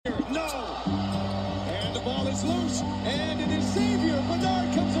is loose, and it is Xavier.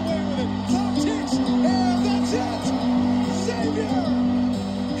 Bernard comes away with it. Top kicks, and that's it. Xavier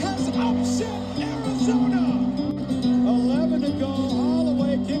has upset Arizona. 11 to go.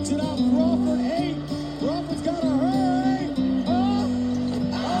 Holloway kicks it out. Crawford 8. Crawford's got to hurry. No.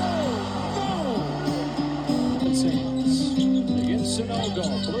 Against Sanogo.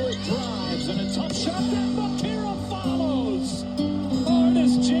 Blewett drives, and a tough shot. Then Bakira follows. Oh, it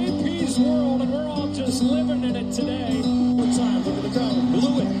is JP's world, and we're all just living in it today. One time, look at the crowd.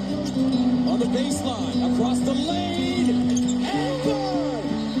 Blewett on the baseline, across the lane, and good.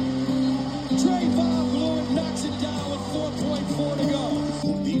 Trayvon Blewett knocks it down with 4.4 to go.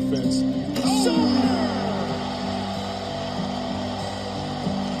 Defense.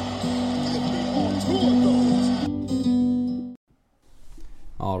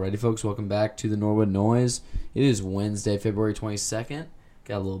 Alrighty, folks, welcome back to the Norwood Noise. It is Wednesday, February 22nd.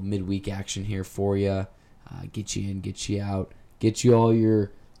 Got a little midweek action here for you. Get you in, get you out, get you all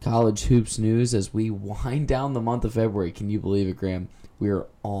your college hoops news as we wind down the month of February. Can you believe it, Graham? We are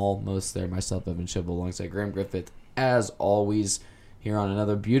almost there. Myself, Evan Schivel, alongside Graham Griffith, as always, here on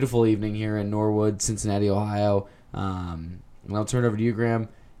another beautiful evening here in Norwood, Cincinnati, Ohio. And I'll turn it over to you, Graham.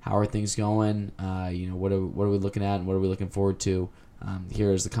 How are things going? What are we looking at, and what are we looking forward to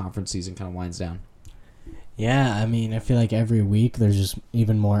here as the conference season kind of winds down? Yeah, I mean, I feel like every week there's just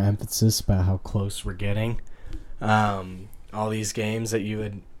even more emphasis about how close we're getting. All these games that you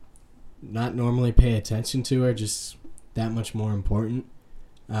would not normally pay attention to are just that much more important.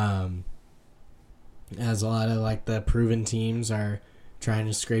 As a lot of like the proven teams are trying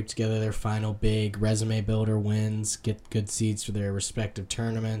to scrape together their final big resume builder wins, get good seeds for their respective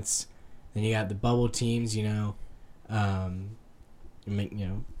tournaments. Then you got the bubble teams,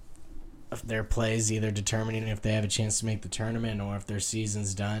 their plays either determining if they have a chance to make the tournament or if their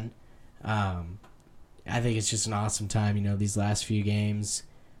season's done. I think it's just an awesome time. These last few games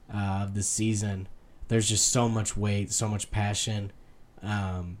of the season, there's just so much weight, so much passion.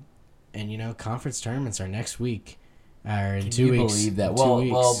 And conference tournaments are next week. Or in 2 weeks. Can you believe that?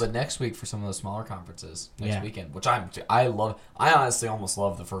 Well, but next week for some of the smaller conferences, next weekend, which I love. I honestly almost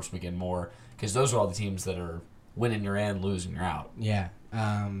love the first weekend more because those are all the teams that are winning you're in, losing you're out. Yeah.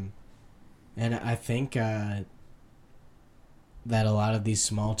 And I think that a lot of these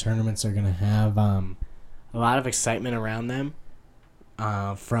small tournaments are going to have a lot of excitement around them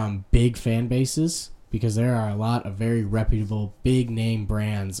from big fan bases because there are a lot of very reputable, big-name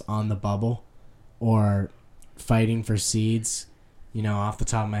brands on the bubble or fighting for seeds. Off the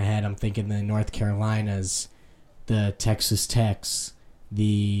top of my head, I'm thinking the North Carolinas, the Texas Techs,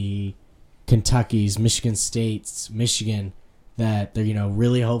 the Kentuckys, Michigan States, Michigan, that they're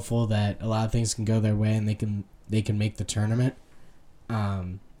really hopeful that a lot of things can go their way and they can make the tournament.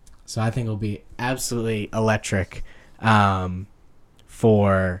 So I think it'll be absolutely electric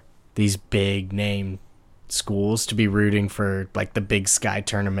for these big name schools to be rooting for like the Big Sky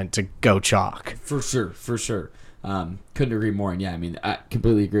tournament to go chalk. For sure. Couldn't agree more. And yeah, I mean, I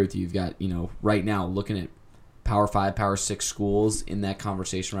completely agree with you. You've got, right now looking at Power 5, Power 6 schools in that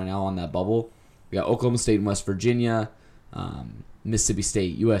conversation right now on that bubble. We got Oklahoma State and West Virginia, Mississippi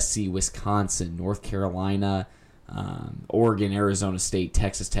State, USC, Wisconsin, North Carolina, Oregon, Arizona State,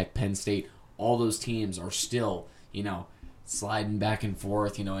 Texas Tech, Penn State. All those teams are still, sliding back and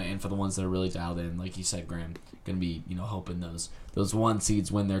forth, and for the ones that are really dialed in, like you said, Graham, going to be, hoping those one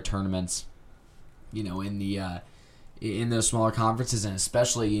seeds win their tournaments, in those smaller conferences, and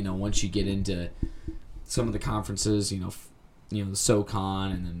especially, once you get into some of the conferences, the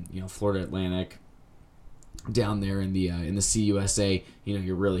SoCon and then, Florida Atlantic down there in the CUSA,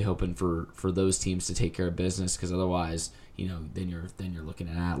 you're really hoping for those teams to take care of business because otherwise, then you're looking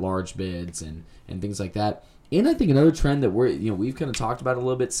at large bids and things like that. And I think another trend that we've kind of talked about a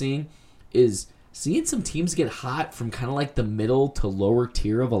little bit is seeing some teams get hot from kind of like the middle to lower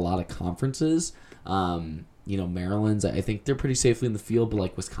tier of a lot of conferences. Maryland's, I think they're pretty safely in the field, but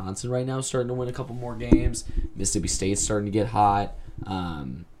like Wisconsin right now is starting to win a couple more games. Mississippi State's starting to get hot.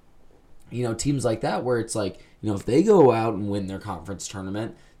 Teams like that where it's like, if they go out and win their conference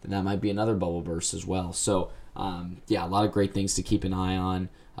tournament, then that might be another bubble burst as well. So, a lot of great things to keep an eye on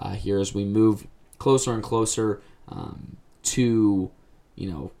here as we move closer and closer to,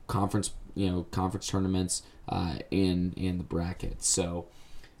 conference tournaments and the brackets. So,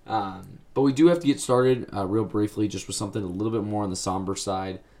 but we do have to get started real briefly just with something a little bit more on the somber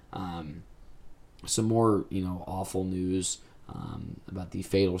side. Some more, awful news about the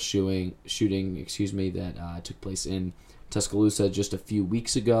fatal shooting, that took place in Tuscaloosa just a few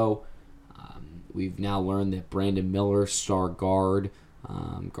weeks ago. We've now learned that Brandon Miller, star guard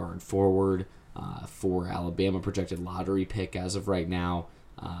forward, for Alabama, projected lottery pick as of right now,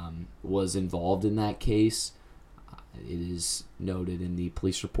 was involved in that case. It is noted in the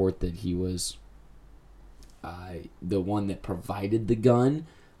police report that he was the one that provided the gun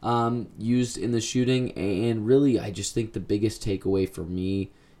used in the shooting. And really, I just think the biggest takeaway for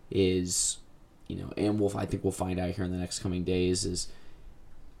me is, and I think we'll find out here in the next coming days, is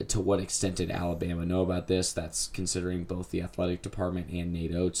to what extent did Alabama know about this? That's considering both the athletic department and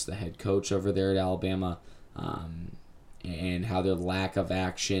Nate Oates, the head coach over there at Alabama, and how their lack of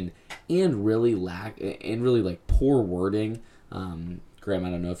action and really poor wording. Graham, I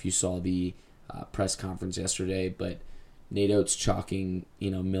don't know if you saw the press conference yesterday, but Nate Oates chalking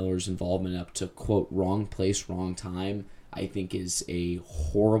Miller's involvement up to, quote, wrong place, wrong time, I think is a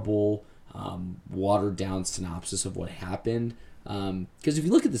horrible, watered down synopsis of what happened. Because if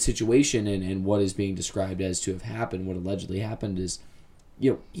you look at the situation and what is being described as to have happened, what allegedly happened is,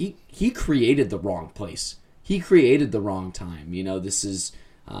 he created the wrong place. He created the wrong time. This is,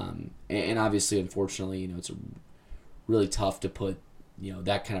 and obviously, unfortunately, it's really tough to put,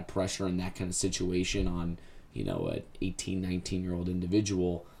 that kind of pressure and that kind of situation on, an 18, 19-year-old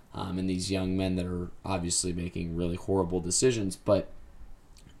individual, and these young men that are obviously making really horrible decisions. But,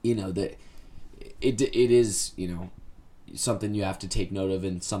 that it is, something you have to take note of,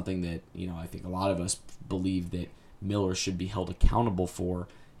 and something that, I think a lot of us believe that Miller should be held accountable for,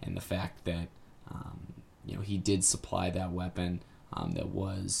 and the fact that, he did supply that weapon that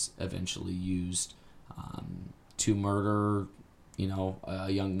was eventually used to murder,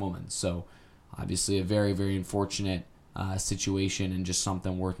 a young woman. So obviously a very, very unfortunate situation, and just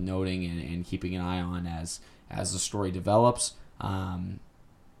something worth noting and keeping an eye on as the story develops.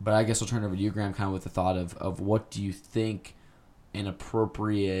 But I guess I'll turn it over to you, Graham, kind of with the thought of what do you think an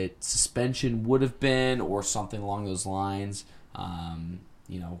appropriate suspension would have been, or something along those lines.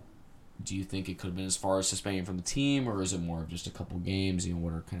 Do you think it could have been as far as suspending from the team, or is it more of just a couple games?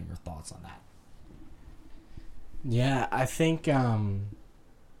 What are kind of your thoughts on that? Yeah, I think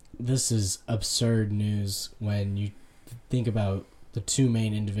this is absurd news when you think about the two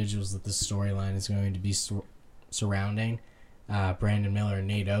main individuals that the storyline is going to be surrounding, Brandon Miller and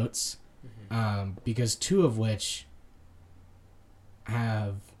Nate Oates, because two of which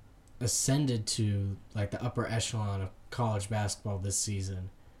have ascended to the upper echelon of college basketball this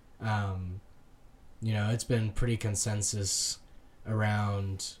season. It's been pretty consensus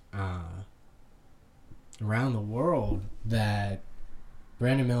around the world that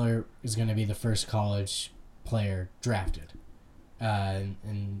Brandon Miller is going to be the first college player drafted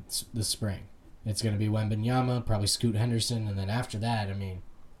in the spring. It's going to be Wembanyama, probably Scoot Henderson, and then after that,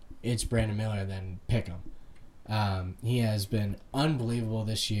 it's Brandon Miller, then pick him. He has been unbelievable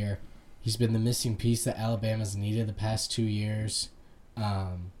this year. He's been the missing piece that Alabama's needed the past 2 years.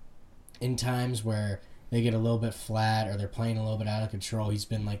 In times where they get a little bit flat or they're playing a little bit out of control, he's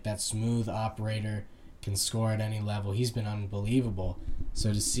been that smooth operator, can score at any level. He's been unbelievable.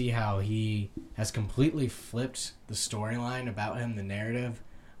 So to see how he has completely flipped the storyline about him, the narrative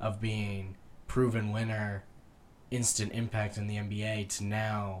of being proven winner, instant impact in the NBA, to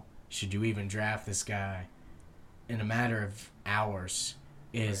now, should you even draft this guy, in a matter of hours,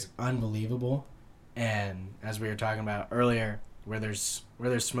 is unbelievable. And as we were talking about earlier, where there's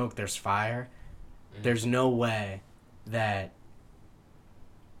smoke, there's fire. There's no way that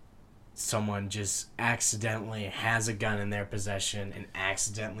someone just accidentally has a gun in their possession and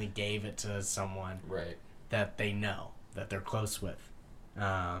accidentally gave it to someone that they know, that they're close with.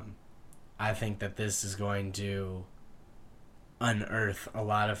 I think that this is going to unearth a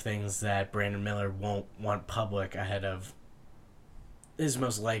lot of things that Brandon Miller won't want public ahead of his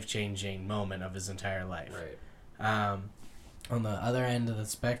most life-changing moment of his entire life. On the other end of the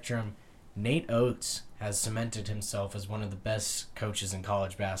spectrum, Nate Oates has cemented himself as one of the best coaches in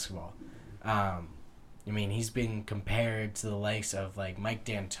college basketball. He's been compared to the likes of Mike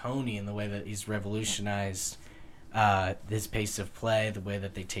D'Antoni in the way that he's revolutionized his pace of play, the way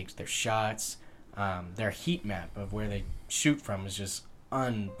that they take their shots. Their heat map of where they shoot from is just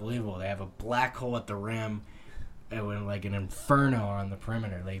unbelievable. They have a black hole at the rim, and an inferno on the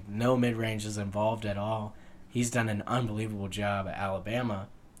perimeter. No mid-range is involved at all. He's done an unbelievable job at Alabama.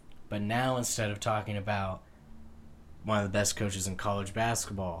 But now, instead of talking about one of the best coaches in college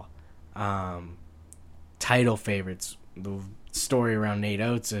basketball, title favorites, the story around Nate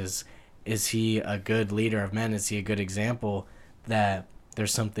Oates is he a good leader of men? Is he a good example that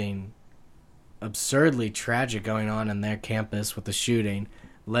there's something absurdly tragic going on in their campus with the shooting,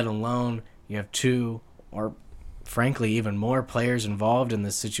 let alone you have two or frankly even more players involved in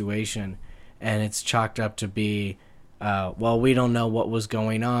this situation, and it's chalked up to be, we don't know what was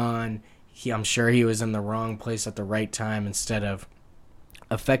going on. I'm sure he was in the wrong place at the right time instead of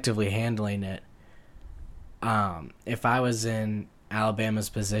effectively handling it. If I was in Alabama's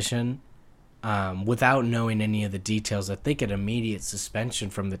position, without knowing any of the details, I think an immediate suspension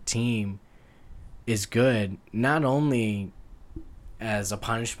from the team is good, not only as a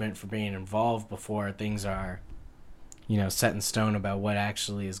punishment for being involved before things are, set in stone about what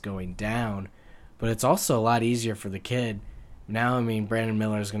actually is going down, but it's also a lot easier for the kid. Now, Brandon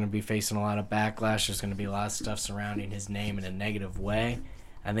Miller is going to be facing a lot of backlash. There's going to be a lot of stuff surrounding his name in a negative way.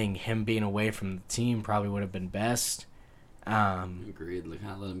 I think him being away from the team probably would have been best. Agreed.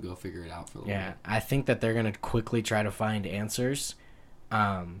 Kind of let him go figure it out for a little bit. I think that they're going to quickly try to find answers.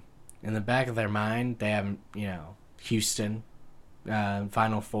 In the back of their mind, they have, Houston,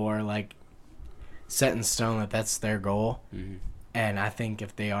 Final Four, set in stone that's their goal. Mm-hmm. And I think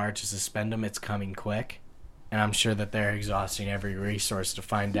if they are to suspend him, it's coming quick. And I'm sure that they're exhausting every resource to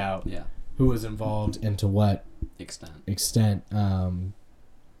find out who was involved and to what extent.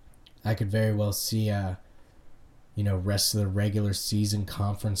 I could very well see rest of the regular season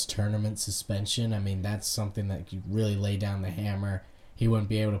conference tournament suspension. That's something that you really lay down the hammer. He wouldn't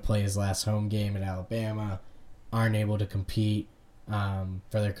be able to play his last home game at Alabama, aren't able to compete for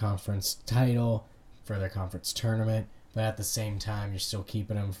their conference title, for their conference tournament, but at the same time, you're still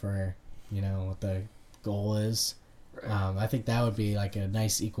keeping him for, what the goal is. Right. I think that would be a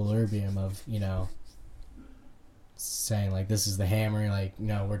nice equilibrium of, saying this is the hammer,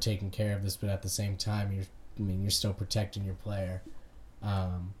 we're taking care of this, but at the same time, you're still protecting your player.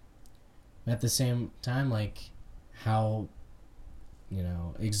 At the same time, how,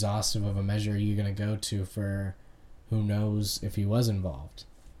 exhaustive of a measure are you going to go to for who knows if he was involved?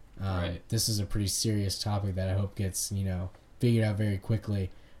 Right. This is a pretty serious topic that I hope gets, figured out very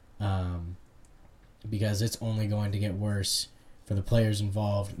quickly, because it's only going to get worse for the players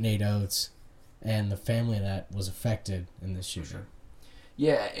involved, Nate Oates, and the family that was affected in this shooting. Sure.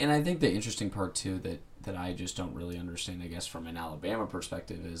 Yeah, and I think the interesting part, too, that I just don't really understand, I guess, from an Alabama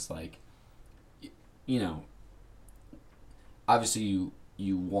perspective is, obviously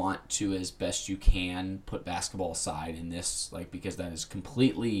you want to, as best you can, put basketball aside in this, because that is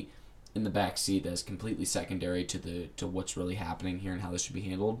completely in the backseat, that is completely secondary to what's really happening here and how this should be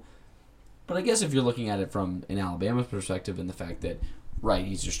handled. But I guess if you're looking at it from an Alabama perspective and the fact that, right,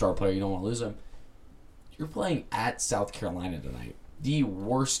 he's your star player, you don't want to lose him, you're playing at South Carolina tonight, the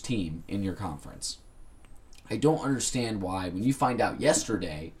worst team in your conference. I don't understand why, when you find out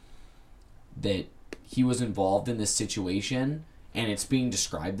yesterday that he was involved in this situation and it's being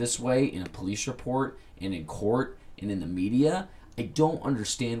described this way in a police report and in court and in the media, I don't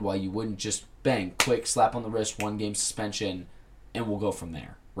understand why you wouldn't just bang, quick, slap on the wrist, 1 game suspension, and we'll go from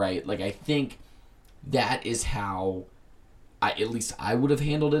there, right? I think that is how at least I would have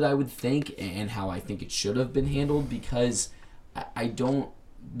handled it, I would think, and how I think it should have been handled, because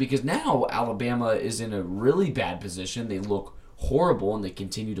because now Alabama is in a really bad position. They look horrible, and they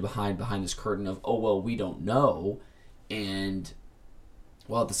continue to behind this curtain of, oh, well, we don't know. And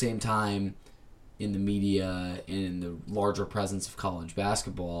while at the same time, in the media and in the larger presence of college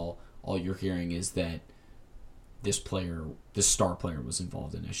basketball, all you're hearing is that this star player was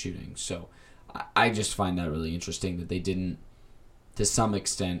involved in a shooting. So I just find that really interesting that they didn't, to some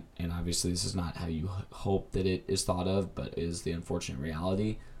extent, and obviously this is not how you hope that it is thought of, but is the unfortunate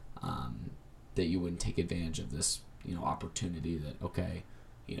reality, that you wouldn't take advantage of this, opportunity that, okay,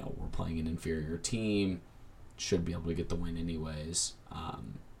 we're playing an inferior team, should be able to get the win anyways,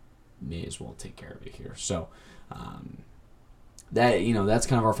 may as well take care of it here. So that's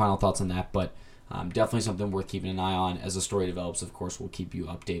kind of our final thoughts on that, but definitely something worth keeping an eye on. As the story develops, of course, we'll keep you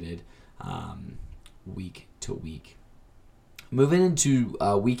updated week to week. Moving into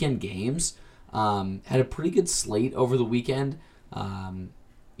weekend games, had a pretty good slate over the weekend.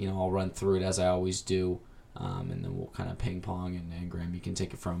 I'll run through it as I always do, and then we'll kind of ping pong, and Graham, you can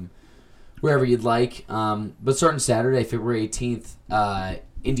take it from wherever you'd like. But starting Saturday, February 18th,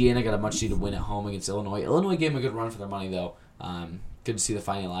 Indiana got a much-needed win at home against Illinois. Illinois gave them a good run for their money, though. Good to see the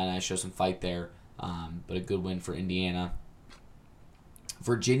Fighting Illini show some fight there, but a good win for Indiana.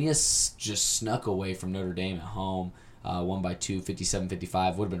 Virginia just snuck away from Notre Dame at home. Won by 2,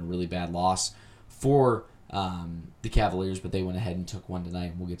 57-55. Would have been a really bad loss for the Cavaliers, but they went ahead and took one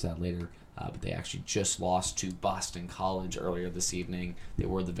tonight, and we'll get to that later. But they actually just lost to Boston College earlier this evening. They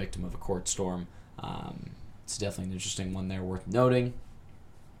were the victim of a court storm. It's definitely an interesting one there, worth noting.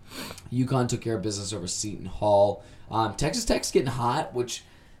 UConn took care of business over Seton Hall. Texas Tech's getting hot, which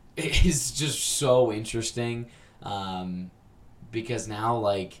is just so interesting, because now,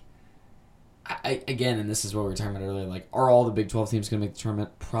 again, and this is what we were talking about earlier, like, are all the Big 12 teams going to make the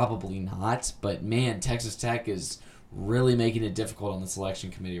tournament? Probably not. But, man, Texas Tech is really making it difficult on the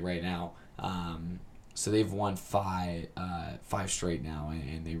selection committee right now. So they've won five straight now,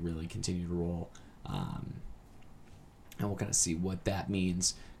 and they really continue to roll. And we'll kind of see what that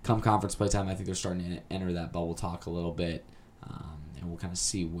means. Come conference play time, I think they're starting to enter that bubble talk a little bit. And we'll kind of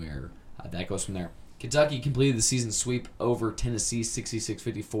see where that goes from there. Kentucky completed the season sweep over Tennessee,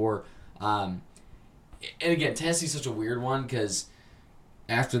 66-54. And again, Tennessee's such a weird one because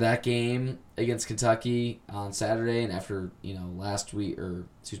after that game against Kentucky on Saturday, and after last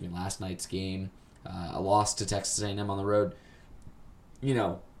night's game, a loss to Texas A&M on the road.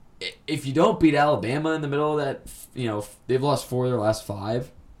 If you don't beat Alabama in the middle of that, they've lost 4 of their last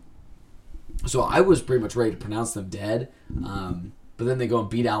 5. So I was pretty much ready to pronounce them dead. But then they go and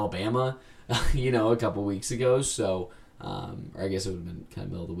beat Alabama, a couple weeks ago. So, or I guess it would have been kind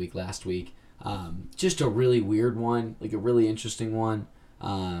of middle of the week last week. Just a really weird one, like a really interesting one.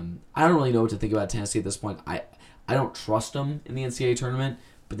 I don't really know what to think about Tennessee at this point. I don't trust them in the NCAA tournament,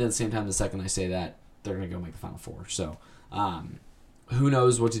 but then at the same time, the second I say that, they're going to go make the Final Four. So, who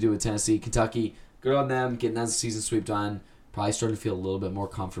knows what to do with Tennessee. Kentucky, good on them, getting that season sweep done. Probably starting to feel a little bit more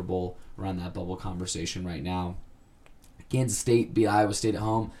comfortable around that bubble conversation right now. Kansas State beat Iowa State at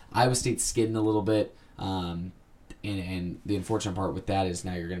home. Iowa State's skidding a little bit. And the unfortunate part with that is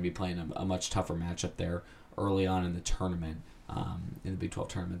now you're going to be playing a much tougher matchup there early on in the tournament, in the Big 12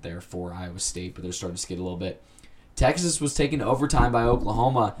 tournament there for Iowa State, but they're starting to skid a little bit. Texas was taken to overtime by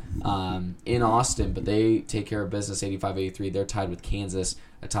Oklahoma in Austin, but they take care of business 85-83. They're tied with Kansas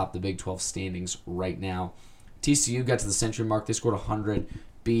atop the Big 12 standings right now. TCU got to the century mark. They scored 100,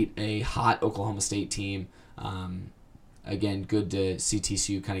 beat a hot Oklahoma State team. Again, good to see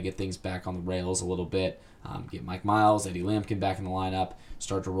TCU kind of get things back on the rails a little bit. Get Mike Miles, Eddie Lampkin back in the lineup,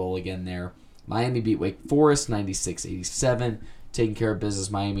 start to roll again there. Miami beat Wake Forest 96-87. Taking care of business.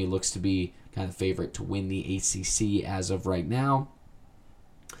 Miami looks to be kind of favorite to win the ACC as of right now.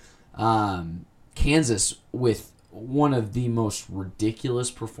 Kansas with one of the most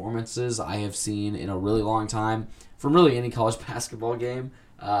ridiculous performances I have seen in a really long time from really any college basketball game.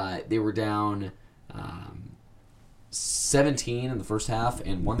 They were down 17 in the first half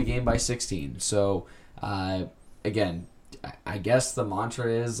and won the game by 16. So, again, I guess the mantra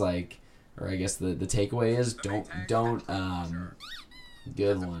is the takeaway is don't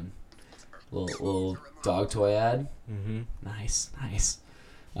good one. Little dog toy ad. Mm-hmm. Nice.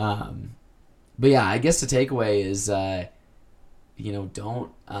 But yeah, I guess the takeaway is, don't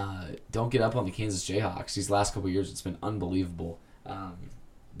get up on the Kansas Jayhawks. These last couple of years, it's been unbelievable.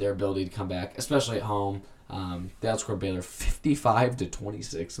 Their ability to come back, especially at home. They outscored Baylor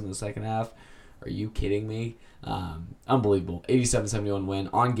 55-26 in the second half. Are you kidding me? Unbelievable. 87-71 win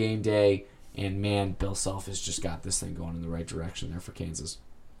on game day. And man, Bill Self has just got this thing going in the right direction there for Kansas.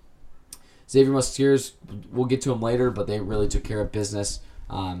 Xavier Musketeers, we'll get to them later, but they really took care of business.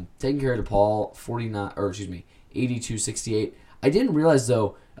 Taking care of DePaul 82-68. I didn't realize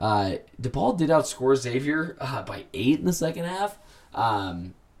though, DePaul did outscore Xavier by 8 in the second half.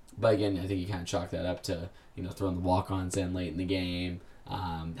 But again, I think you kind of chalk that up to throwing the walk-ons in late in the game,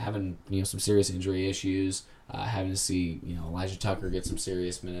 having some serious injury issues, having to see Elijah Tucker get some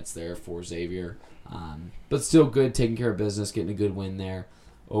serious minutes there for Xavier. But still good, taking care of business, getting a good win there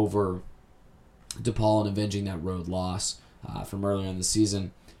over DePaul and avenging that road loss from earlier in the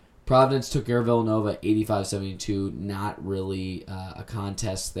season. Providence took care of Villanova 85-72. Not really a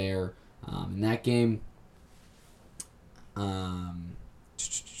contest there in that game.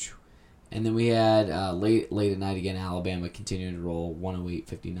 And then we had late at night again, Alabama continuing to roll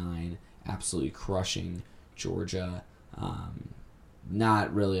 108-59, absolutely crushing Georgia.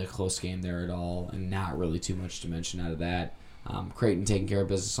 Not really a close game there at all, and not really too much to mention out of that. Creighton taking care of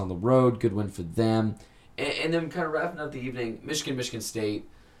business on the road, good win for them. And then kind of wrapping up the evening, Michigan State,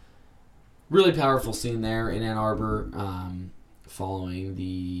 really powerful scene there in Ann Arbor, following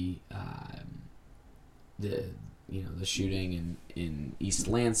the shooting in East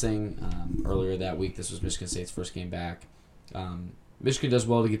Lansing earlier that week. This was Michigan State's first game back. Michigan does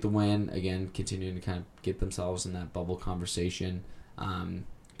well to get the win, again, continuing to kind of get themselves in that bubble conversation.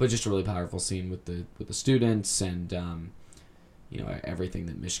 But just a really powerful scene with the students and everything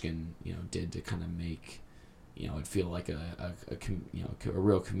that Michigan did to kind of make it feel like a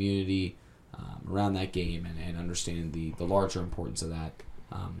real community around that game and understanding the larger importance of that.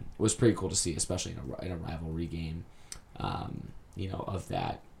 Was pretty cool to see, especially in a rivalry game, of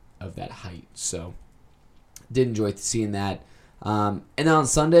that height. So, did enjoy seeing that. And then on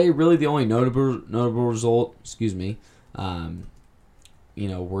Sunday, really the only notable result,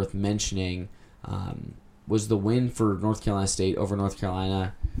 worth mentioning was the win for North Carolina State over North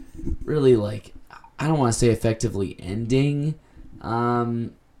Carolina. Really, I don't want to say effectively ending,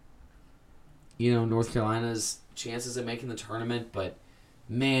 North Carolina's chances of making the tournament, but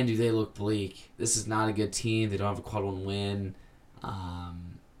man, do they look bleak. This is not a good team. They don't have a quad one win.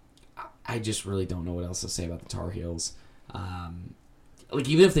 I just really don't know what else to say about the Tar Heels.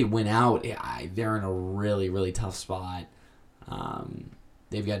 Even if they win out, they're in a really, really tough spot.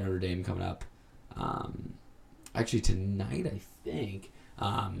 They've got Notre Dame coming up. Actually tonight, I think.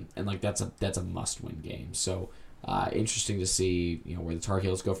 And that's a must-win game. So interesting to see where the Tar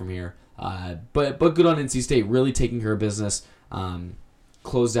Heels go from here. But good on NC State, really taking care of business.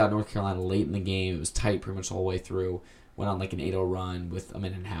 Closed out North Carolina late in the game. It was tight pretty much the whole way through. Went on an 8-0 run with a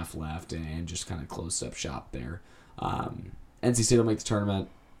minute and a half left and just kind of closed up shop there. NC State will make the tournament.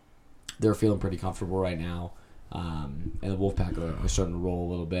 They're feeling pretty comfortable right now. And the Wolfpack are starting to roll a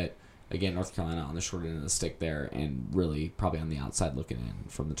little bit. Again, North Carolina on the short end of the stick there and really probably on the outside looking in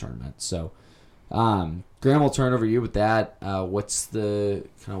from the tournament. So, Graham, we'll turn over to you with that. What's the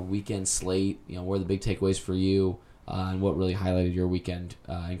kind of weekend slate? What are the big takeaways for you and what really highlighted your weekend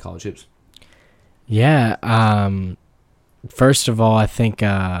in college hoops? Yeah. First of all, I think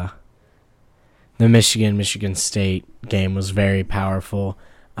the Michigan State game was very powerful.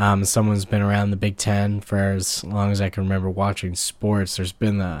 Someone's been around the Big Ten for as long as I can remember watching sports. There's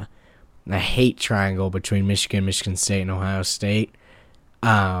been a hate triangle between Michigan State, and Ohio State.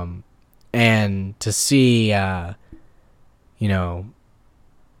 And to see,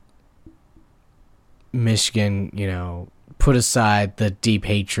 Michigan, put aside the deep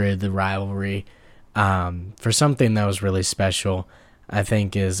hatred, the rivalry, for something that was really special, I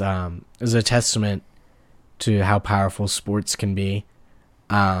think is a testament to how powerful sports can be.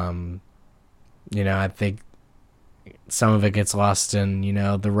 I think some of it gets lost in,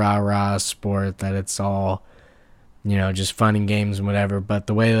 the rah-rah sport, that it's all, just fun and games and whatever. But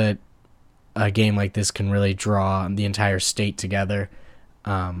the way that a game like this can really draw the entire state together,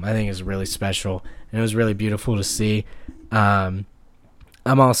 I think is really special. And it was really beautiful to see. I'm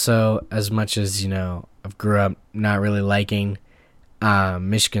also, as much as, I've grew up not really liking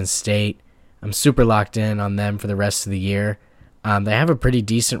Michigan State, I'm super locked in on them for the rest of the year. They have a pretty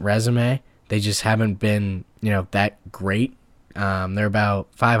decent resume. They just haven't been, that great. They're about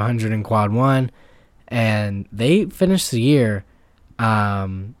 500 in quad one, and they finished the year at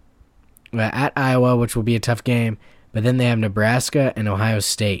Iowa, which will be a tough game, but then they have Nebraska and Ohio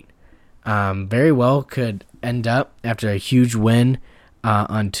State. Very well could end up after a huge win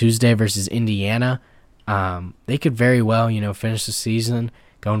on Tuesday versus Indiana. They could very well, finish the season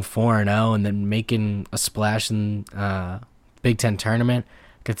going 4-0 and then making a splash in Big Ten tournament.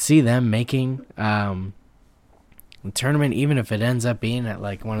 Could see them making the tournament, even if it ends up being at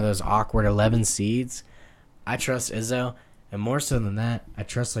one of those awkward 11 seeds. I trust Izzo, and more so than that, I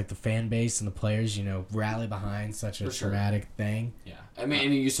trust the fan base and the players, rally behind such a traumatic thing. Yeah, I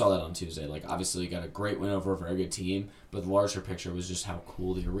mean, you saw that on Tuesday. Obviously, you got a great win over a very good team, but the larger picture was just how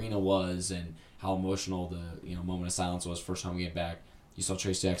cool the arena was and how emotional the moment of silence was first time we get back. You saw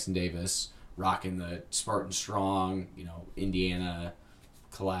Trace Jackson Davis rocking the Spartan Strong, Indiana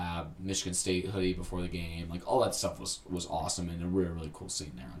collab, Michigan State hoodie before the game. All that stuff was awesome and a really, really cool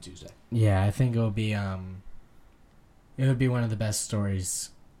scene there on Tuesday. Yeah, I think it would be one of the best stories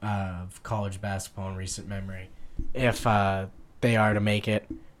of college basketball in recent memory if they are to make it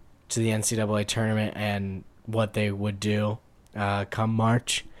to the NCAA tournament and what they would do come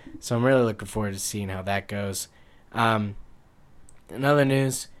March. So I'm really looking forward to seeing how that goes. In other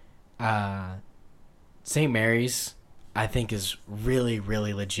news, St. Mary's, I think, is really,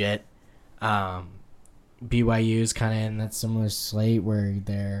 really legit. BYU is kind of in that similar slate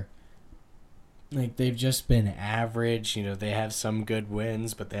where they've just been average. They have some good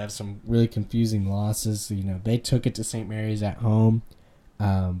wins, but they have some really confusing losses. They took it to St. Mary's at home.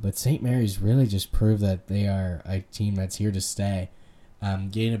 But St. Mary's really just proved that they are a team that's here to stay.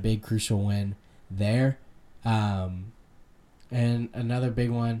 Getting a big, crucial win there. And another big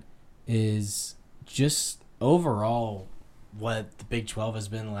one is just overall what the Big 12 has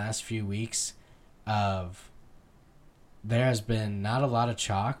been the last few weeks. There has been not a lot of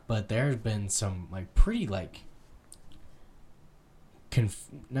chalk, but there has been some pretty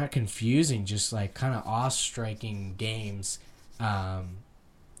not confusing, just kind of awe-striking games.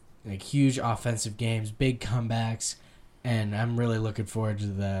 Huge offensive games, big comebacks, and I'm really looking forward to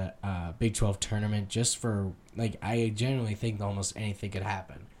the Big 12 tournament just for, I genuinely think almost anything could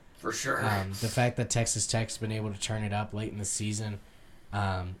happen. For sure. The fact that Texas Tech's been able to turn it up late in the season,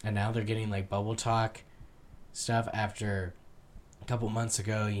 and now they're getting bubble talk stuff after a couple months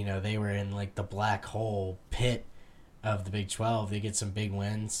ago, they were in like the black hole pit of the Big 12. They get some big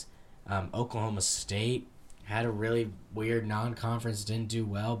wins. Oklahoma State had a really weird non-conference, didn't do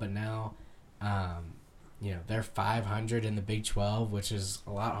well, but now, they're 500 in the Big 12, which is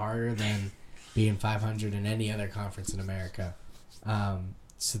a lot harder than being 500 in any other conference in America.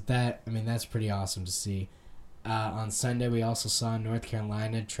 So that's pretty awesome to see. On Sunday, we also saw North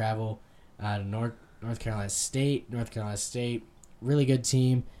Carolina travel to North Carolina State. North Carolina State, really good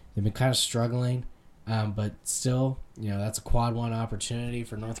team. They've been kind of struggling, but still, that's a quad one opportunity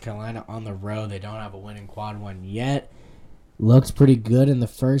for North Carolina on the road. They don't have a win in quad one yet. Looked pretty good in the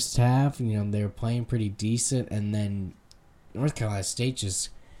first half. They were playing pretty decent, and then North Carolina State just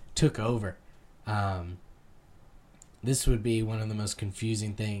took over. This would be one of the most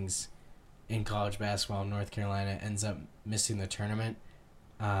confusing things in college basketball. North Carolina ends up missing the tournament.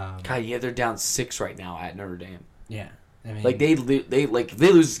 God, yeah, they're down 6 right now at Notre Dame. Yeah, I mean, Like they if they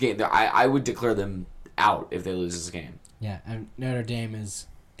lose this game, I would declare them out if they lose this game. yeah, and Notre Dame is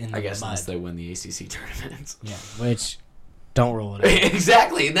in the I guess mud. unless they win the ACC tournament. Yeah, which don't rule it out.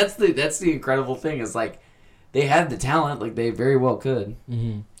 Exactly, and that's the incredible thing is like they have the talent, like they very well could.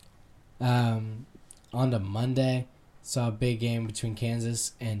 Mm-hmm. On to Monday, saw a big game between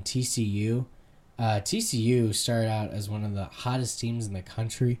Kansas and TCU. TCU started out as one of the hottest teams in the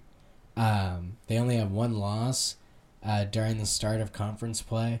country. They only have one loss during the start of conference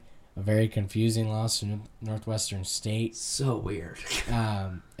play. A very confusing loss to Northwestern State. So weird.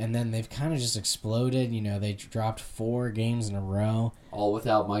 And then they've kind of just exploded. They dropped 4 games in a row. All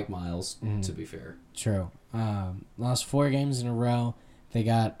without Mike Miles, to be fair. True. Lost 4 games in a row. They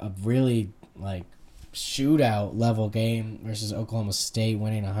got a really shootout level game versus Oklahoma State,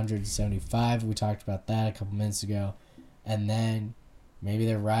 winning 175. We talked about that a couple minutes ago. And then maybe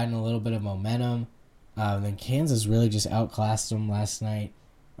they're riding a little bit of momentum. Then Kansas really just outclassed them last night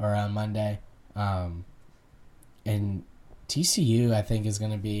or on Monday. And TCU, I think, is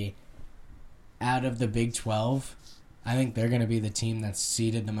going to be out of the Big 12. I think they're going to be the team that's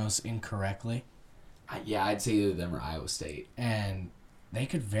seeded the most incorrectly. Yeah, I'd say either them or Iowa State. And they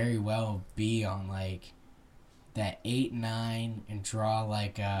could very well be on that 8-9 and draw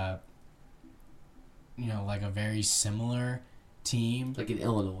a very similar team. Like in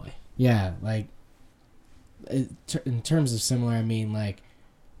Illinois. Yeah, in terms of similar, I mean like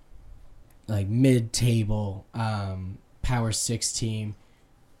mid-table Power 6 team.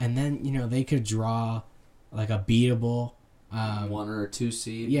 And then, they could draw a beatable 1 or 2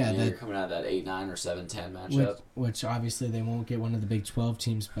 seed. Yeah, you're coming out of that 8-9 or 7-10 matchup. Which obviously they won't get one of the Big 12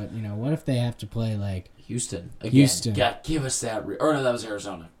 teams, but what if they have to play Houston again? Houston. Give us that. Or no, that was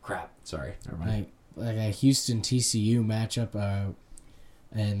Arizona. Crap. Sorry. Never mind. like a Houston TCU matchup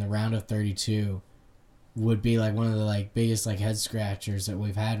in the round of 32 would be one of the biggest head scratchers that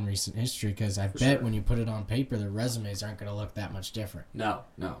we've had in recent history, because I bet sure. when you put it on paper, the resumes aren't going to look that much different. No,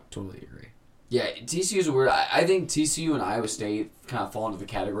 totally agree. Yeah, TCU's a weird. I think TCU and Iowa State kind of fall into the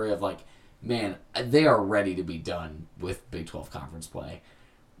category of man, they are ready to be done with Big 12 conference play.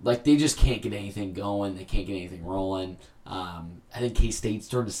 They just can't get anything going. They can't get anything rolling. I think K-State's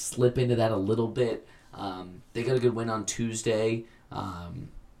starting to slip into that a little bit. They got a good win on Tuesday.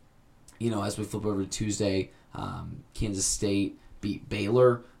 As we flip over to Tuesday, Kansas State beat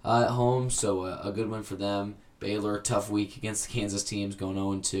Baylor at home, so a good win for them. Baylor, tough week against the Kansas teams, going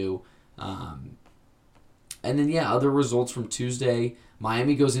 0-2. And then, other results from Tuesday.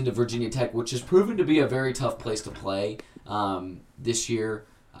 Miami goes into Virginia Tech, which has proven to be a very tough place to play this year.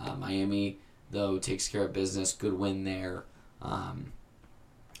 Miami, though, takes care of business. Good win there.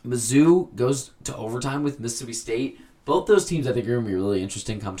 Mizzou goes to overtime with Mississippi State. Both those teams, I think, are going to be really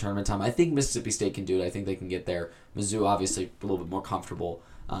interesting come tournament time. I think Mississippi State can do it. I think they can get there. Mizzou, obviously, a little bit more comfortable.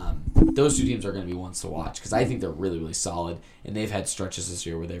 Those two teams are going to be ones to watch because I think they're really, really solid, and they've had stretches this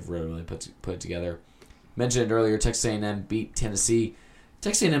year where they've really put it together. Mentioned it earlier, Texas A&M beat Tennessee.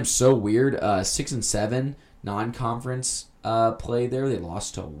 Texas A&M's so weird. 6-7 non-conference play there. They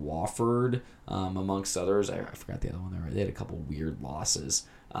lost to Wofford, amongst others. I forgot the other one there. They had a couple weird losses.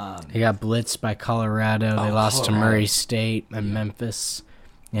 They got blitzed by Colorado. They lost to Murray State and Memphis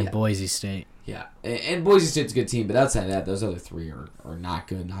and Boise State. Yeah, and Boise State's a good team, but outside of that, those other three are not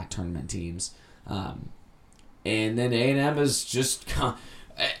good, not tournament teams. And then A&M has just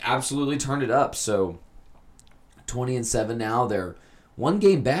absolutely turned it up. So 20-7 now. They're one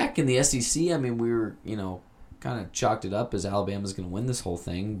game back in the SEC. I mean, we were, kind of chalked it up as Alabama's going to win this whole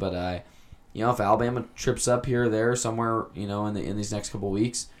thing. But, if Alabama trips up here or there somewhere, in these next couple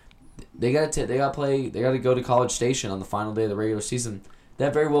weeks, they got to go to College Station on the final day of the regular season.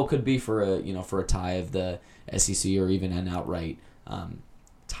 That very well could be for a tie of the SEC or even an outright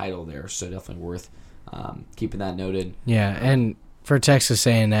title there. So definitely worth keeping that noted. Yeah, and for Texas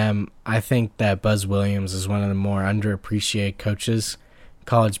A&M, I think that Buzz Williams is one of the more underappreciated coaches in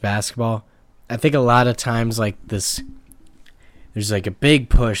college basketball. I think a lot of times there's like a big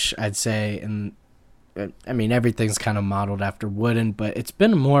push, I'd say, and I mean everything's kind of modeled after Wooden, but it's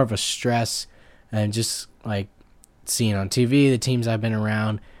been more of a stress and just like seeing on TV the teams I've been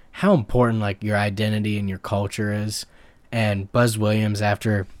around, how important like your identity and your culture is. And Buzz Williams,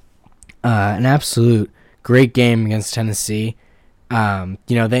 after an absolute great game against Tennessee,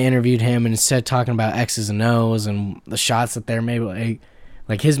 they interviewed him, and instead of talking about X's and O's and the shots that they're made,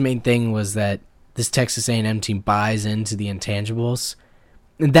 like his main thing was that this Texas A&M team buys into the intangibles,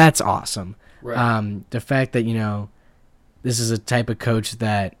 and that's awesome. Right. The fact that this is a type of coach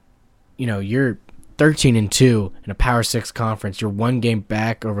that you're 13-2 in a Power 6 conference, you're one game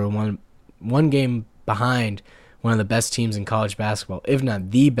back over one game behind one of the best teams in college basketball, if not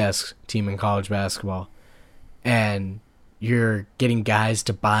the best team in college basketball, and you're getting guys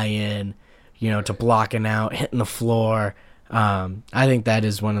to buy in, to blocking out, hitting the floor. I think that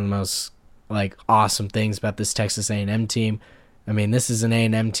is one of the most awesome things about this Texas A&M team. I mean, this is an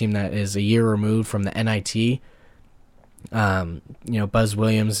A&M team that is a year removed from the NIT. Buzz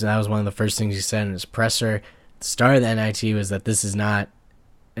Williams, that was one of the first things he said in his presser at the start of the NIT was that this is not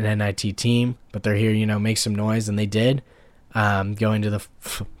an NIT team, but they're here, make some noise, and they did. Going to the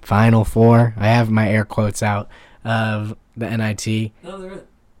Final Four. I have my air quotes out of the NIT. No, they're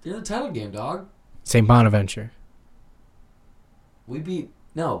in the title game, dog. St. Bonaventure. We beat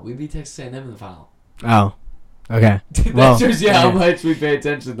Texas A&M in the final. Oh, okay. That shows you how much we pay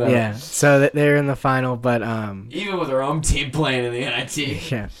attention, though. Yeah, so they're in the final, but even with our own team playing in the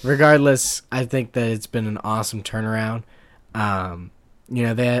NIT. Yeah. Regardless, I think that it's been an awesome turnaround.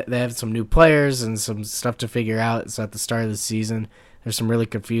 They have some new players and some stuff to figure out. So at the start of the season, there's some really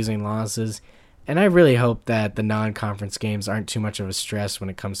confusing losses. And I really hope that the non-conference games aren't too much of a stress when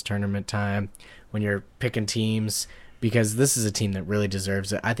it comes to tournament time, when you're picking teams, because this is a team that really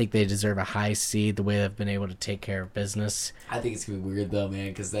deserves it. I think they deserve a high seed the way they've been able to take care of business. I think it's going to be weird, though, man,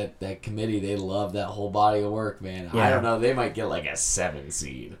 because that committee, they love that whole body of work, man. Yeah. I don't know. They might get a 7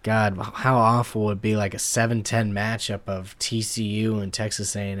 seed. God, how awful would be a 7-10 matchup of TCU and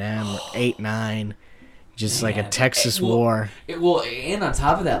Texas A&M, or 8-9, just Man. a Texas war. And on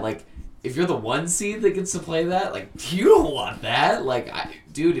top of that, if you're the 1 seed that gets to play that, you don't want that.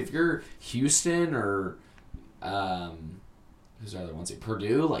 Dude, if you're Houston or who's the other one?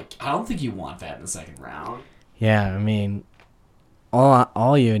 Purdue. I don't think you want that in the second round. Yeah, I mean,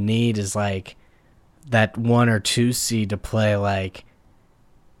 all you need is that 1 or 2 seed to play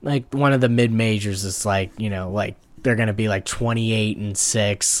one of the mid majors is they're gonna be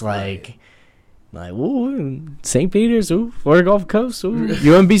 28-6 Right. ooh, St. Peter's, ooh, Florida Gulf Coast, ooh,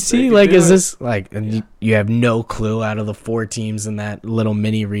 UMBC, is this and you have no clue out of the 4 teams in that little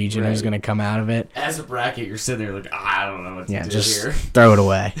mini region who's gonna come out of it. As a bracket, you're sitting there I don't know what to do just here. throw it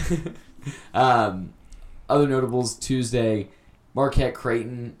away. Other notables Tuesday, Marquette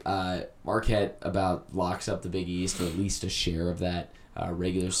Creighton. Marquette about locks up the Big East, or at least a share of that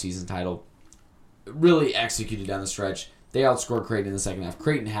regular season title. Really executed down the stretch. They outscored Creighton in the second half.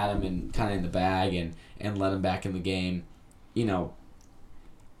 Creighton had them kind of in the bag and let them back in the game.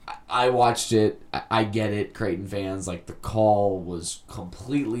 I watched it. I get it, Creighton fans. The call was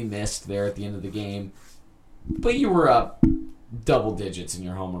completely missed there at the end of the game. But you were up double digits in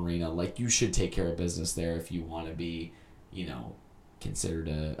your home arena. You should take care of business there if you want to be, considered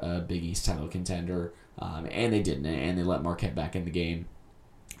a Big East title contender. And they didn't. And they let Marquette back in the game.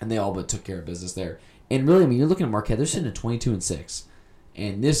 And they all but took care of business there. And really, you're looking at Marquette. They're sitting at 22-6.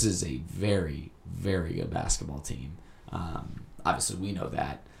 And this is a very, very good basketball team. Obviously, we know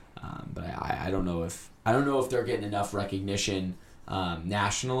that. But I don't know if they're getting enough recognition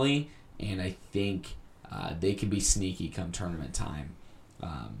nationally, and I think they can be sneaky come tournament time,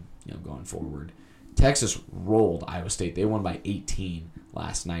 going forward. Texas rolled Iowa State. They won by 18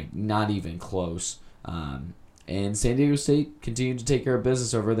 last night, not even close. And San Diego State continued to take care of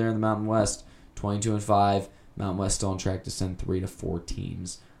business over there in the Mountain West, 22-5. Mountain West still on track to send 3 to 4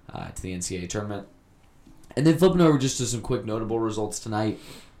 teams to the NCAA tournament. And then flipping over just to some quick notable results tonight.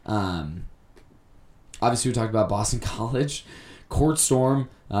 Obviously, we talked about Boston College. Court Storm,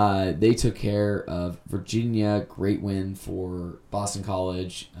 they took care of Virginia. Great win for Boston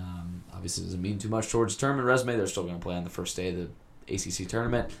College. Obviously, it doesn't mean too much towards the tournament resume. They're still going to play on the first day of the ACC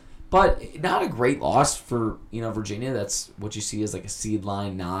tournament. But not a great loss for Virginia. That's what you see as a seed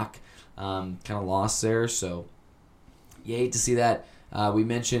line knock kind of loss there. So you hate to see that. We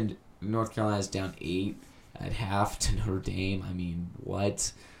mentioned North Carolina's down 8 at half to Notre Dame. I mean,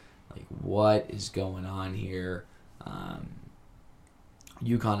 what? Like, what is going on here?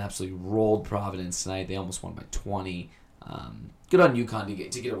 UConn absolutely rolled Providence tonight. They almost won by 20. Good on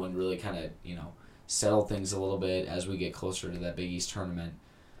UConn to get a win, really kind of, settle things a little bit as we get closer to that Big East tournament.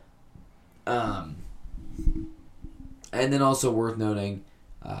 And then also worth noting,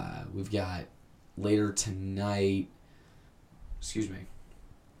 we've got later tonight, we've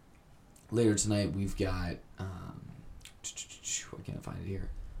got, I can't find it here,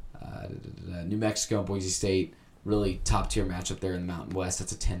 New Mexico and Boise State, really top-tier matchup there in the Mountain West.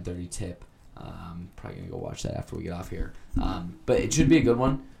 That's a 10:30 tip. Probably going to go watch that after we get off here. But it should be a good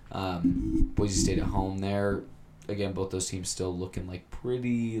one. Boise State at home there. Again, both those teams still looking like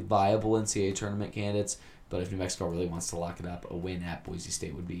pretty viable NCAA tournament candidates. But if New Mexico really wants to lock it up, a win at Boise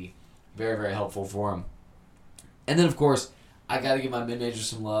State would be very, very helpful for them. And then, of course, I got to give my mid-major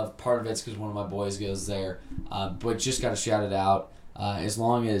some love. Part of it's because one of my boys goes there. But just got to shout it out. As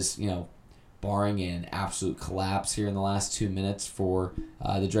long as, barring an absolute collapse here in the last 2 minutes for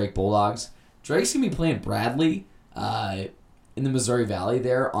the Drake Bulldogs, Drake's going to be playing Bradley in the Missouri Valley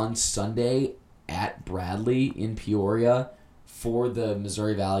there on Sunday at Bradley in Peoria for the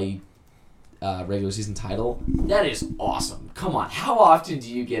Missouri Valley regular season title. That is awesome. Come on. How often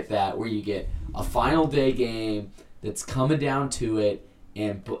do you get that where you get a final day game that's coming down to it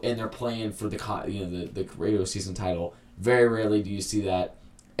and they're playing for the regular season title? Very rarely do you see that.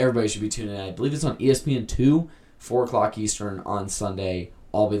 Everybody should be tuning in. I believe it's on ESPN2, 4 o'clock Eastern on Sunday.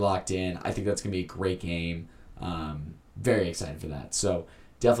 I'll be locked in. I think that's going to be a great game. Very excited for that. So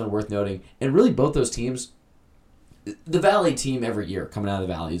definitely worth noting. And really both those teams, the Valley team every year coming out of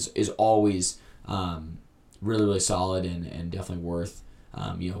the Valley is always really, really solid and definitely worth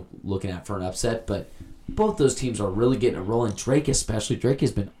looking at for an upset. But both those teams are really getting a roll. And Drake especially. Drake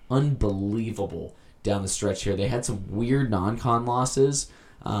has been unbelievable down the stretch here. They had some weird non-con losses.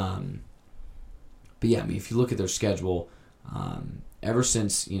 But yeah, I mean, if you look at their schedule, ever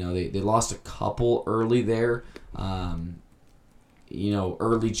since, they lost a couple early there,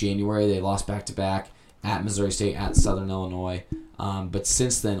 early January, they lost back-to-back at Missouri State, at Southern Illinois. But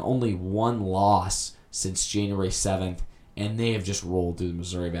since then, only one loss since January 7th, and they have just rolled through the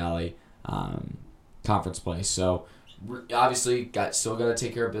Missouri Valley conference play. So, obviously, still got to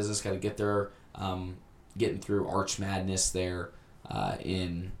take care of business, got to get their getting through Arch Madness there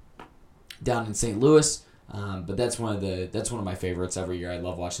down in St. Louis. But that's one of my favorites every year. I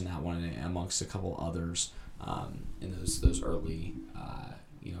love watching that one amongst a couple others in those early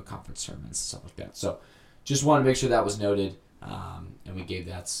conference tournaments and stuff like that. So just want to make sure that was noted, and we gave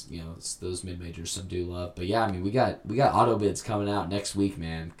those mid majors some due love. But yeah, I mean we got auto bids coming out next week,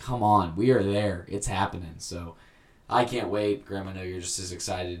 man. Come on, we are there. It's happening. So I can't wait. Graham, I know you're just as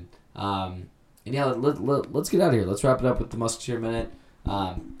excited. And yeah, let's get out of here. Let's wrap it up with the Musketeer Minute.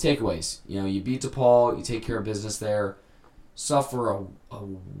 Takeaways. You beat DePaul, you take care of business there, suffer a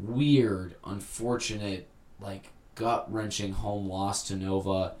weird, unfortunate, gut-wrenching home loss to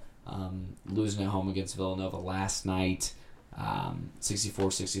Nova, losing at home against Villanova last night.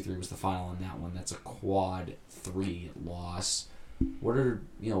 64-63 was the final on that one. That's a quad 3 loss. What are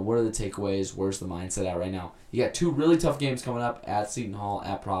the takeaways? Where's the mindset at right now? You got 2 really tough games coming up at Seton Hall,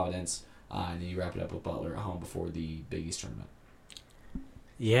 at Providence, and then you wrap it up with Butler at home before the Big East tournament.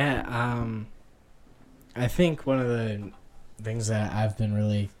 Yeah, I think one of the things that I've been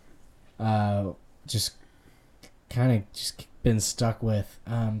really just been stuck with,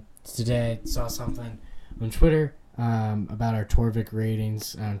 today I saw something on Twitter about our Torvik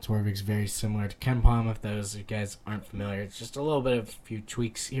ratings. Torvik's very similar to KenPom, if those of you guys aren't familiar. It's just a little bit of a few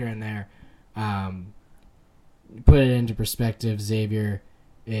tweaks here and there. Put it into perspective, Xavier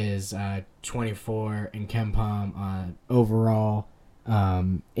is 24 in KenPom overall,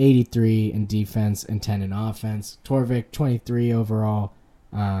 83 in defense and 10 in offense. Torvik, 23 overall,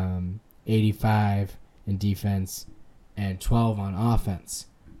 85 in defense and 12 on offense.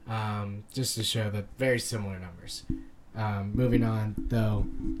 Just to show that very similar numbers. Moving on, though,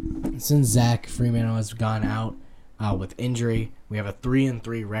 since Zach Freeman has gone out with injury, we have a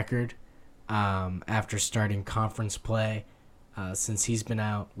 3-3 record after starting conference play. Since he's been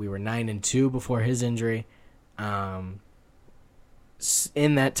out, we were 9-2 before his injury.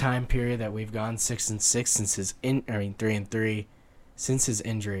 In that time period that we've gone 6-6 since 3-3 since his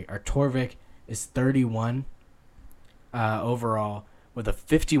injury, our Torvik is 31 overall with a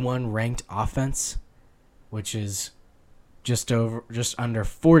 51 ranked offense, which is just under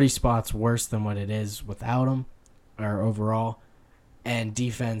 40 spots worse than what it is without him, or overall, and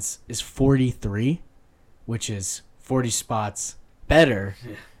defense is 43, which is 40 spots better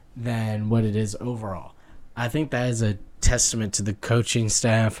than what it is overall. I think that is a testament to the coaching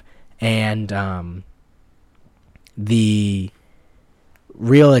staff and the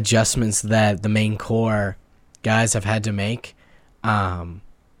real adjustments that the main core guys have had to make.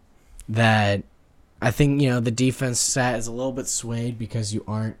 That I think, the defense stat is a little bit swayed because you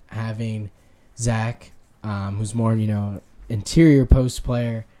aren't having Zach, who's more, interior post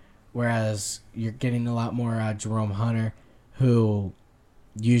player, whereas you're getting a lot more Jerome Hunter, who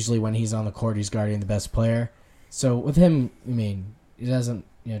usually when he's on the court, he's guarding the best player. So with him, it doesn't,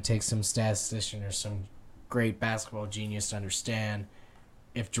 take some statistician or some great basketball genius to understand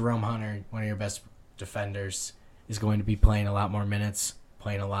if Jerome Hunter, one of your best defenders, is going to be playing a lot more minutes,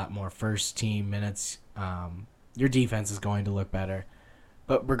 playing a lot more first team minutes, your defense is going to look better.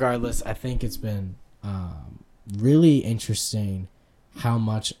 But regardless, I think it's been really interesting how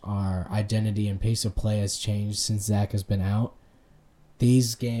much our identity and pace of play has changed since Zach has been out.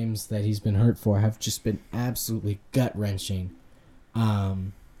 These games that he's been hurt for have just been absolutely gut-wrenching.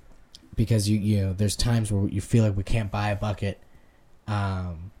 Because there's times where you feel like we can't buy a bucket.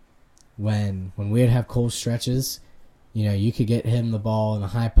 When we'd have cold stretches, you could get him the ball in the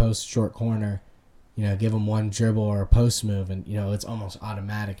high post, short corner, give him one dribble or a post move, and it's almost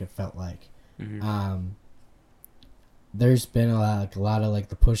automatic. It felt like. Mm-hmm. There's been a lot of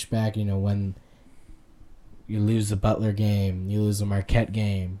the pushback. When you lose the Butler game, you lose the Marquette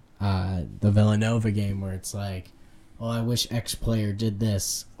game, the Villanova game, where it's like, oh, I wish X player did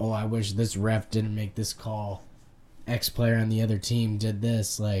this. Oh, I wish this ref didn't make this call. X player on the other team did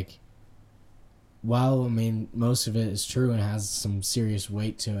this. While most of it is true and has some serious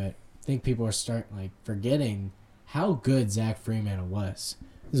weight to it, I think people are starting forgetting how good Zach Freeman was.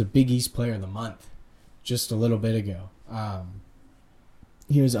 He was a Big East Player of the Month just a little bit ago.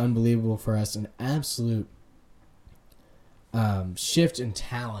 He was unbelievable for us, an absolute shift in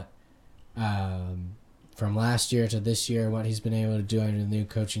talent from last year to this year, what he's been able to do under the new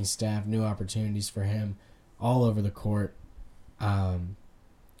coaching staff, new opportunities for him all over the court. But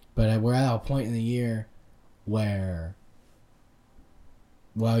we're at a point in the year where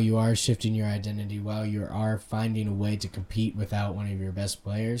while you are shifting your identity, while you are finding a way to compete without one of your best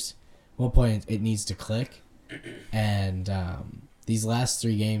players, at one point it needs to click. And these last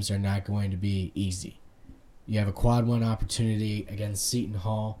 3 games are not going to be easy. You have a quad 1 opportunity against Seton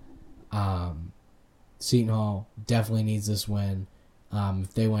Hall. Seton Hall definitely needs this win.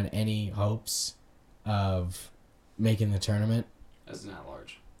 If they want any hopes of making the tournament. That's not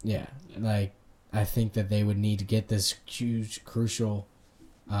large. Yeah. I think that they would need to get this huge, crucial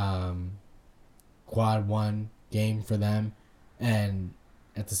quad 1 game for them. And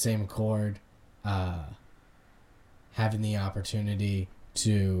at the same accord, having the opportunity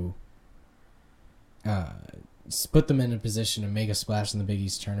to put them in a position to make a splash in the Big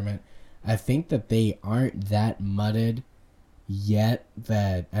East tournament. I think that they aren't that mudded yet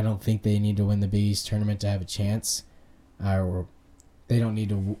that I don't think they need to win the Big East tournament to have a chance. Or they don't need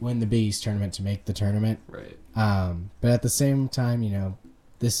to win the Big East tournament to make the tournament. Right. But at the same time,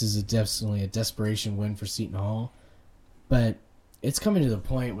 this is definitely a desperation win for Seton Hall. But it's coming to the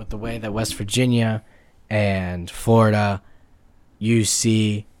point with the way that West Virginia and Florida,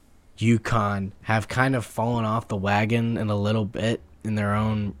 UC, UConn have kind of fallen off the wagon in a little bit in their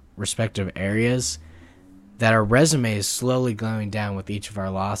own respective areas, that our resume is slowly going down with each of our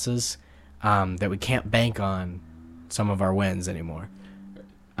losses, that we can't bank on some of our wins anymore.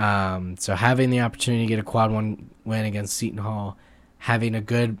 So having the opportunity to get a quad 1 win against Seton Hall, having a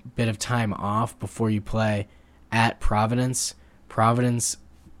good bit of time off before you play at Providence. Providence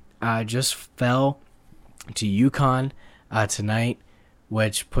just fell to UConn tonight,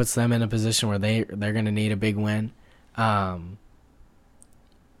 which puts them in a position where they're going to need a big win,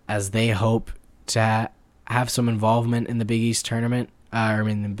 as they hope to have some involvement in the Big East tournament,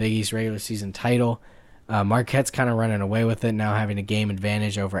 the Big East regular season title. Marquette's kind of running away with it now, having a game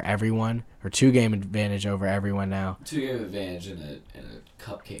advantage over everyone, or 2-game advantage over everyone now. 2-game advantage in a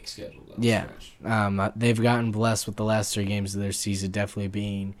cupcake schedule. Yeah, they've gotten blessed with the last 3 games of their season definitely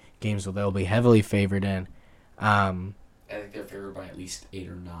being games where they'll be heavily favored in. I think they're favored by at least 8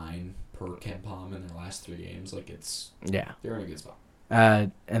 or 9 per KenPom in their last 3 games. They're in a good spot.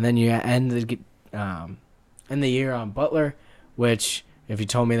 And then you end the year on Butler, which if you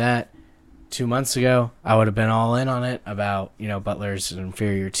told me that 2 months ago, I would have been all in on it about, Butler's an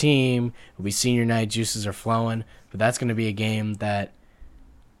inferior team. It'll be senior night, juices are flowing. But that's going to be a game that,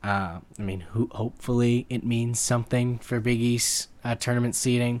 hopefully it means something for Big East tournament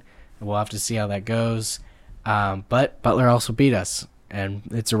seeding. We'll have to see how that goes. But Butler also beat us, and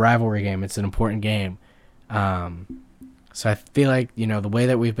it's a rivalry game. It's an important game. So I feel like, the way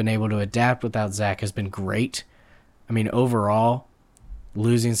that we've been able to adapt without Zach has been great. I mean, overall,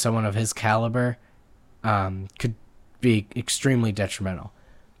 losing someone of his caliber could be extremely detrimental.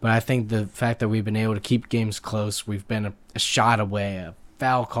 But I think the fact that we've been able to keep games close, we've been a shot away, a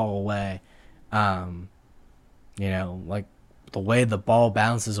foul call away, like the way the ball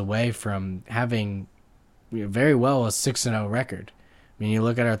bounces away from having very well a 6-0 record. I mean, you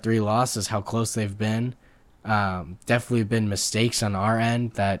look at our 3 losses, how close they've been. Definitely been mistakes on our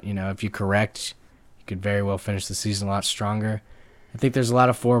end that, if you correct, you could very well finish the season a lot stronger. I think there's a lot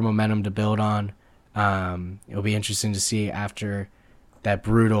of forward momentum to build on. It'll be interesting to see after that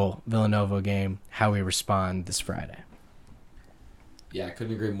brutal Villanova game how we respond this Friday. Yeah, I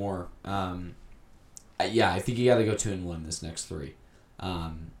couldn't agree more. I think you got to go 2-1 this next 3.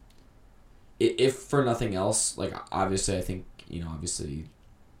 If for nothing else, like obviously I think obviously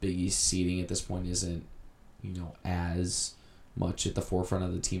Big East seeding at this point isn't as much at the forefront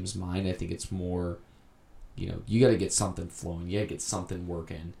of the team's mind. I think it's more you got to get something flowing, you got to get something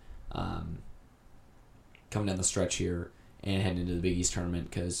working coming down the stretch here and heading into the Big East tournament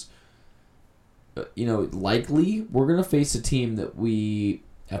because likely we're gonna face a team that we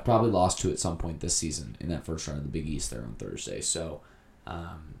have probably lost to at some point this season in that first round of the Big East there on Thursday. So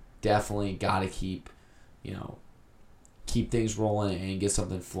definitely got to keep things rolling and get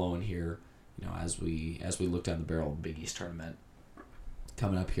something flowing here. As we look down the barrel of the Big East tournament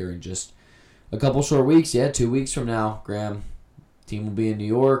coming up here in just a couple short weeks. Yeah, 2 weeks from now, Graham. Team will be in New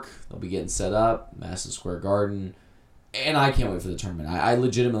York. They'll be getting set up, Madison Square Garden, and I can't wait for the tournament. I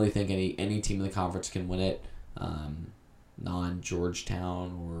legitimately think any team in the conference can win it.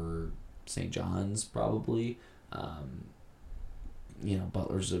 Non-Georgetown or St. John's probably.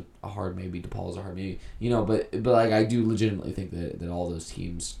 Butler's a hard maybe. DePaul's a hard maybe. But like I do legitimately think that all those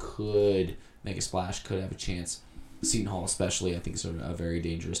teams could make a splash, could have a chance. Seton Hall especially, I think, is a very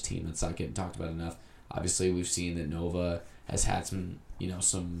dangerous team that's not getting talked about enough. Obviously, we've seen that Nova has had some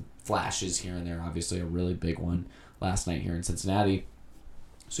flashes here and there. Obviously, a really big one last night here in Cincinnati.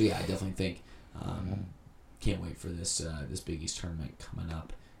 So yeah, I definitely think can't wait for this Big East tournament coming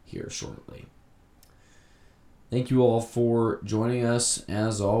up here shortly. Thank you all for joining us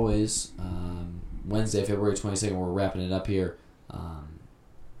as always. Wednesday, February 22nd, we're wrapping it up here.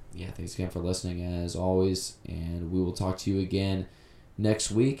 Thanks again for listening as always, and we will talk to you again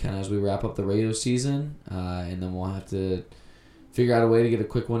next week as we wrap up the radio season, and then we'll have to figure out a way to get a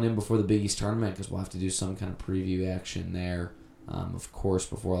quick one in before the Big East tournament because we'll have to do some kind of preview action there, of course,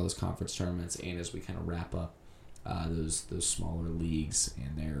 before all those conference tournaments and as we kind of wrap up those smaller leagues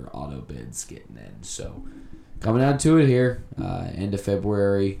and their auto bids getting in. So coming down to it here, end of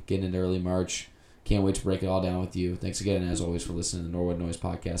February, getting into early March. Can't wait to break it all down with you. Thanks again, as always, for listening to the Norwood Noise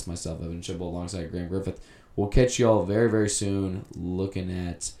Podcast. Myself, Evan Schimble, alongside Graham Griffith. We'll catch you all very, very soon, looking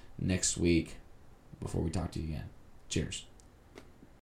at next week before we talk to you again. Cheers.